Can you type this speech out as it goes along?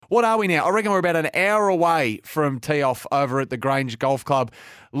What are we now? I reckon we're about an hour away from tee-off over at the Grange Golf Club.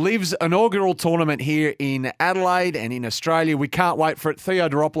 Liv's inaugural tournament here in Adelaide and in Australia. We can't wait for it. Theo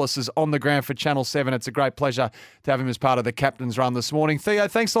Doropolous is on the ground for Channel 7. It's a great pleasure to have him as part of the captain's run this morning. Theo,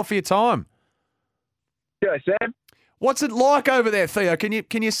 thanks a lot for your time. Yeah, Sam. What's it like over there, Theo? Can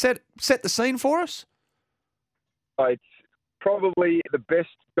you set the scene for us? It's probably the best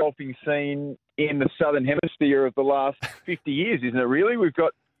golfing scene in the Southern Hemisphere of the last 50 years, isn't it, really? We've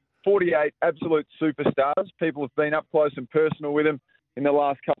got 48 absolute superstars. People have been up close and personal with them in the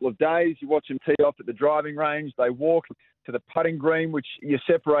last couple of days. You watch them tee off at the driving range. They walk to the putting green, which you're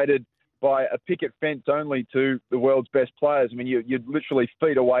separated by a picket fence only to the world's best players. I mean, you're literally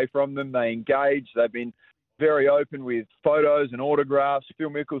feet away from them. They engage. They've been very open with photos and autographs.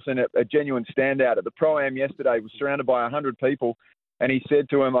 Phil Mickelson, a genuine standout at the Pro-Am yesterday, was surrounded by 100 people, and he said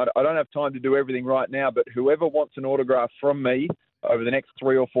to him, I don't have time to do everything right now, but whoever wants an autograph from me over the next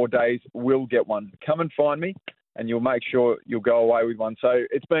 3 or 4 days will get one. Come and find me, and you'll make sure you'll go away with one. So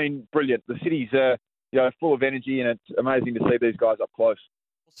it's been brilliant. The city's full of energy, and it's amazing to see these guys up close.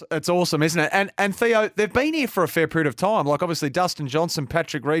 It's awesome, isn't it? And Theo, they've been here for a fair period of time. Like obviously Dustin Johnson,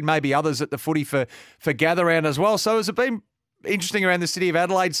 Patrick Reed, maybe others at the footy for gather round as well. So has it been interesting around the city of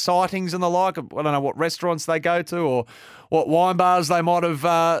Adelaide, sightings and the like? I don't know what restaurants they go to or what wine bars they might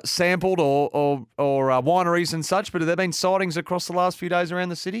have sampled or wineries and such. But have there been sightings across the last few days around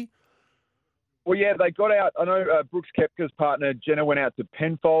the city? Well, yeah, they got out. I know Brooks Koepka's partner, Jenna, went out to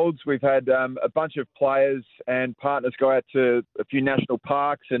Penfolds. We've had a bunch of players and partners go out to a few national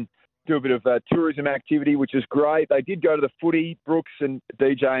parks and do a bit of tourism activity, which is great. They did go to the footy, Brooks and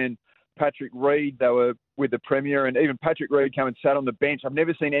DJ and Patrick Reed. They were with the Premier, and even Patrick Reed came and sat on the bench. I've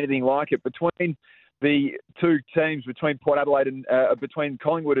never seen anything like it. Between the two teams, between Port Adelaide and between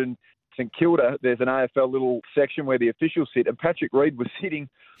Collingwood and St Kilda, there's an AFL little section where the officials sit, and Patrick Reed was sitting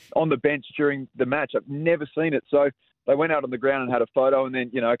on the bench during the match. I've never seen it. So they went out on the ground and had a photo, and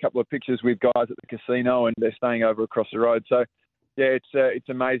then a couple of pictures with guys at the casino, and they're staying over across the road. So yeah, it's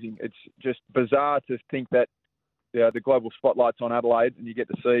amazing. It's just bizarre to think that the global spotlight's on Adelaide, and you get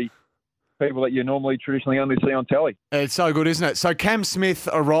to see people that you normally traditionally only see on telly. It's so good, isn't it? So Cam Smith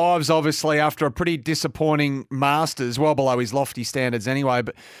arrives obviously after a pretty disappointing Masters, well below his lofty standards anyway.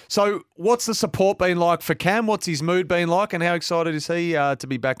 But so what's the support been like for Cam? What's his mood been like, and how excited is he to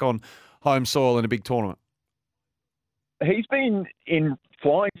be back on home soil in a big tournament? He's been in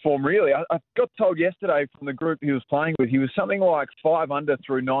flying form, really. I got told yesterday from the group he was playing with, he was something like 5 under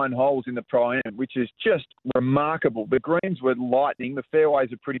through 9 holes in the Pro-Am, which is just remarkable. The greens were lightning. The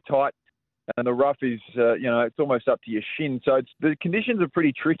fairways are pretty tight. And the rough is, it's almost up to your shin. So the conditions are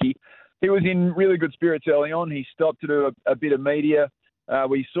pretty tricky. He was in really good spirits early on. He stopped to do a bit of media.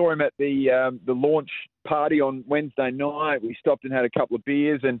 We saw him at the launch party on Wednesday night. We stopped and had a couple of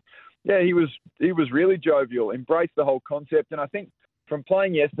beers. And, yeah, he was really jovial, embraced the whole concept. And I think from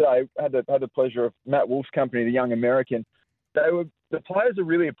playing yesterday, I had the pleasure of Matt Wolf's company, the young American. The players are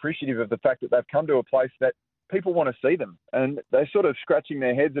really appreciative of the fact that they've come to a place that people want to see them. And they're sort of scratching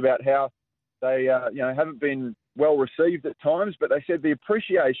their heads about how they, haven't been well received at times, but they said the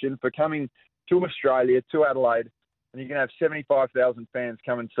appreciation for coming to Australia, to Adelaide, and you can have 75,000 fans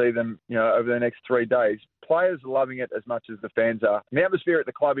come and see them, over the next 3 days. Players are loving it as much as the fans are. And the atmosphere at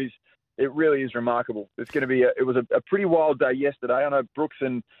the club it really is remarkable. It's going to be it was a pretty wild day yesterday. I know Brooks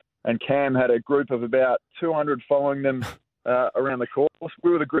and Cam had a group of about 200 following them around the course. We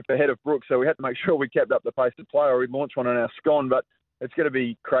were the group ahead of Brooks, so we had to make sure we kept up the pace to play, or we'd launch one on our scone, but it's going to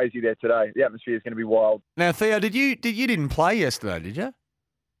be crazy there today. The atmosphere is going to be wild. Now, Theo, you didn't play yesterday, did you?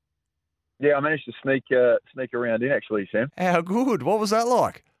 Yeah, I managed to sneak around in, actually, Sam. How good? What was that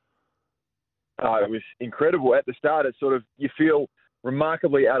like? It was incredible. At the start, it's sort of, you feel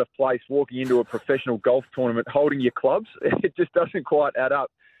remarkably out of place walking into a professional golf tournament holding your clubs. It just doesn't quite add up.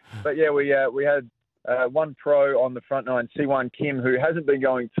 But yeah, we had one pro on the front nine, C1 Kim, who hasn't been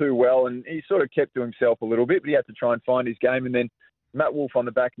going too well, and he sort of kept to himself a little bit, but he had to try and find his game. And then Matt Wolf on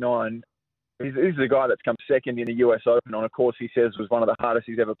the back nine, he's the guy that's come second in the US Open on a course he says was one of the hardest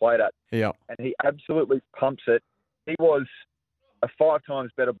he's ever played at. Yeah. And he absolutely pumps it. He was a 5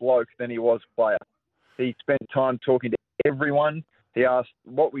 times better bloke than he was player. He spent time talking to everyone. He asked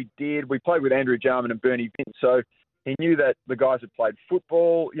what we did. We played with Andrew Jarman and Bernie Vint, so he knew that the guys had played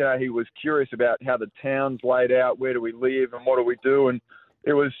football. He was curious about how the town's laid out, where do we live and what do we do. And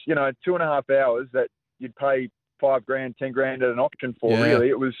it was, 2.5 hours that you'd pay $5,000, $10,000 at an auction for. Yeah. Really,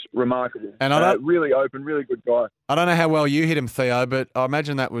 it was remarkable. And really open, really good guy. I don't know how well you hit him, Theo, but I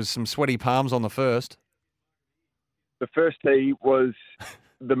imagine that was some sweaty palms on the first. The first tee was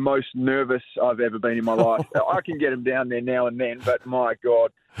the most nervous I've ever been in my life. I can get him down there now and then, but my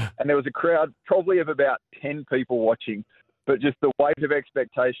God. And there was a crowd probably of about 10 people watching, but just the weight of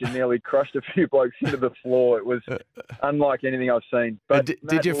expectation nearly crushed a few blokes into the floor. It was unlike anything I've seen. But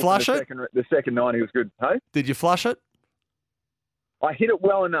did you flush it? The second 90 was good. Hey? Did you flush it? I hit it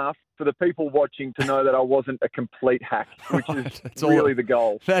well enough for the people watching to know that I wasn't a complete hack, which is really the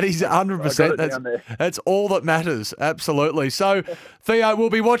goal. That is 100%. That's all that matters. Absolutely. So, Theo, we'll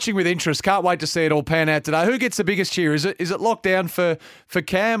be watching with interest. Can't wait to see it all pan out today. Who gets the biggest cheer? Is it locked down for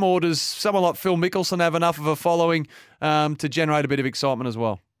Cam, or does someone like Phil Mickelson have enough of a following to generate a bit of excitement as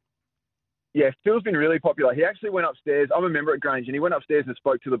well? Yeah, Phil's been really popular. He actually went upstairs. I'm a member at Grange, and he went upstairs and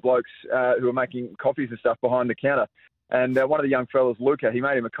spoke to the blokes who were making coffees and stuff behind the counter. And one of the young fellas, Luca, he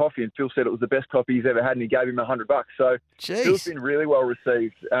made him a coffee, and Phil said it was the best coffee he's ever had, and he gave him $100. So Jeez. Phil's been really well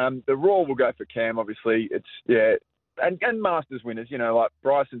received. The Raw will go for Cam, obviously. And Masters winners, like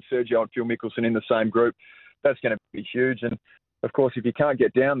Bryce and Sergio and Phil Mickelson in the same group. That's going to be huge. And of course, if you can't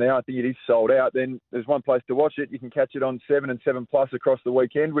get down there, I think it is sold out. Then there's one place to watch it. You can catch it on 7 and 7 Plus across the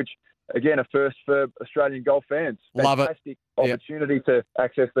weekend, which again, a first for Australian golf fans. Love it. Fantastic opportunity to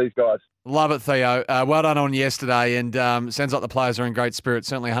access these guys. Love it, Theo. Well done on yesterday, and sounds like the players are in great spirit.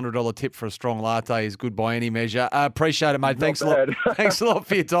 Certainly a $100 tip for a strong latte is good by any measure. Appreciate it, mate. Thanks a lot. Thanks a lot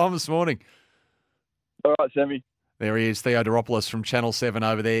for your time this morning. All right, Sammy. There he is, Theo Doropolous from Channel 7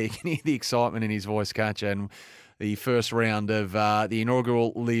 over there. You can hear the excitement in his voice, can't you? And the first round of the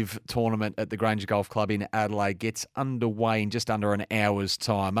inaugural Live tournament at the Granger Golf Club in Adelaide gets underway in just under an hour's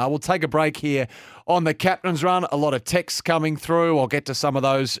time. We'll take a break here on the Captain's Run. A lot of texts coming through. I'll get to some of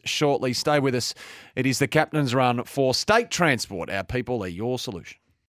those shortly. Stay with us. It is the Captain's Run for State Transport. Our people are your solution.